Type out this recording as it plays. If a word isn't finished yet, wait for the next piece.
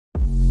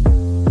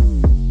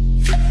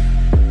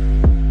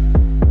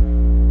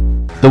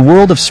The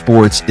world of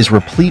sports is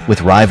replete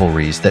with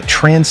rivalries that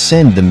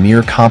transcend the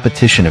mere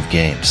competition of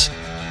games.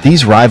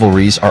 These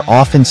rivalries are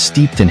often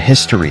steeped in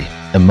history,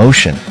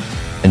 emotion,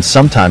 and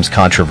sometimes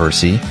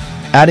controversy,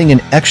 adding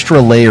an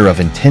extra layer of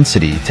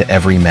intensity to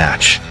every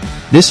match.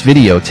 This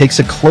video takes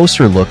a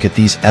closer look at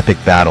these epic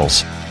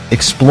battles,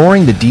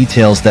 exploring the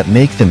details that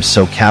make them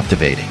so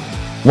captivating.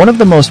 One of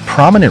the most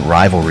prominent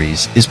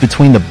rivalries is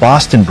between the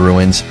Boston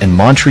Bruins and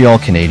Montreal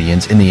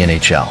Canadiens in the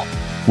NHL.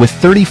 With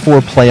 34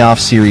 playoff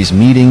series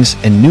meetings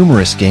and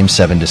numerous Game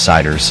 7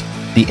 deciders,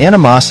 the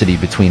animosity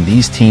between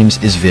these teams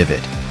is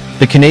vivid.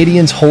 The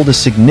Canadiens hold a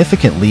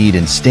significant lead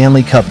in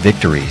Stanley Cup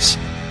victories,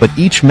 but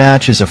each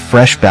match is a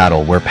fresh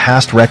battle where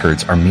past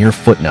records are mere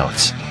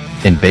footnotes.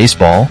 In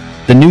baseball,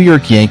 the New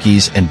York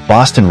Yankees and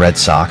Boston Red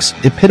Sox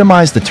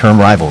epitomize the term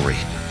rivalry.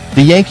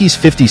 The Yankees'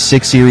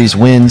 56 series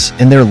wins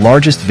and their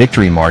largest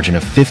victory margin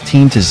of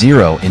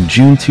 15-0 in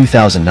June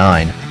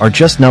 2009 are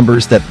just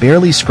numbers that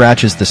barely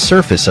scratches the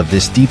surface of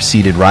this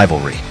deep-seated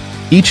rivalry.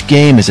 Each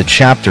game is a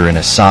chapter in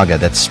a saga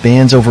that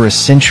spans over a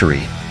century,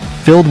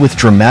 filled with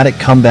dramatic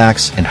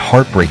comebacks and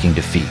heartbreaking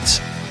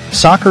defeats.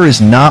 Soccer is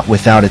not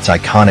without its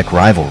iconic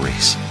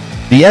rivalries.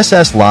 The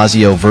SS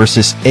Lazio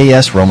vs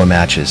AS Roma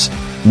matches,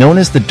 known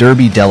as the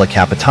Derby della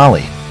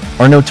Capitale,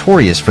 are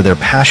notorious for their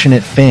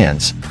passionate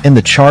fans and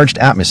the charged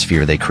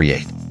atmosphere they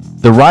create.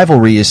 The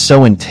rivalry is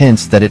so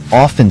intense that it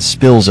often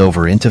spills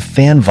over into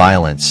fan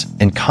violence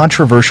and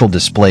controversial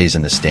displays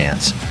in the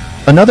stands.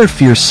 Another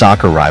fierce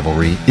soccer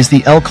rivalry is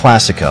the El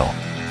Clasico,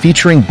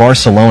 featuring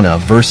Barcelona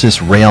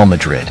versus Real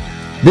Madrid.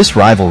 This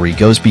rivalry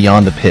goes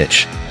beyond the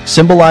pitch,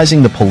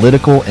 symbolizing the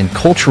political and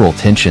cultural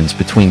tensions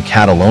between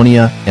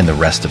Catalonia and the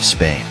rest of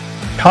Spain.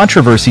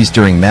 Controversies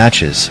during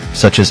matches,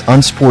 such as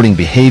unsporting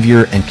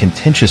behavior and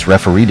contentious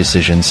referee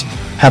decisions,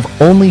 have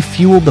only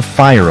fueled the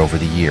fire over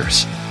the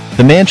years.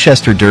 The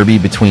Manchester Derby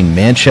between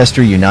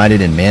Manchester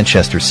United and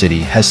Manchester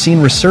City has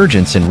seen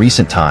resurgence in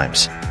recent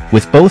times,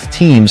 with both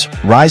teams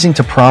rising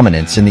to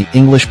prominence in the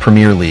English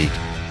Premier League.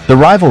 The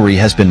rivalry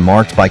has been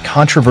marked by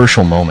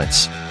controversial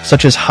moments,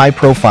 such as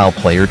high-profile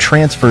player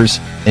transfers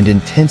and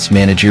intense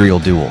managerial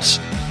duels.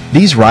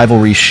 These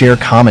rivalries share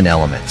common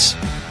elements.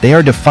 They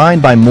are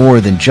defined by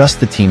more than just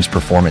the team's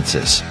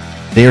performances.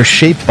 They are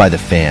shaped by the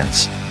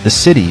fans, the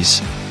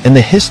cities, and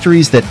the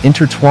histories that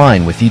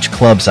intertwine with each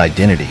club's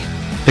identity.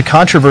 The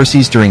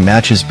controversies during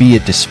matches, be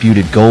it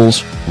disputed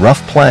goals,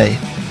 rough play,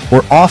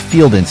 or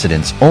off-field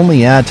incidents,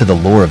 only add to the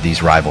lore of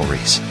these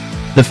rivalries.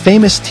 The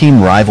famous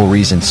team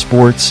rivalries in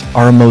sports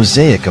are a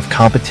mosaic of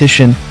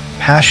competition,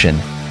 passion,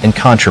 and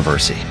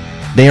controversy.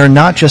 They are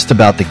not just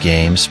about the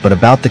games, but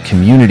about the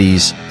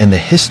communities and the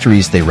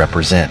histories they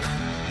represent.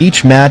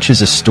 Each match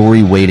is a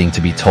story waiting to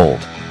be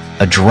told,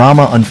 a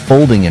drama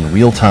unfolding in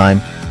real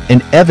time,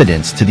 and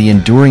evidence to the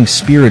enduring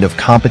spirit of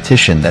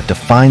competition that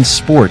defines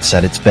sports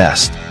at its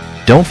best.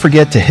 Don't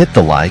forget to hit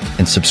the like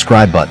and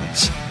subscribe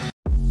buttons.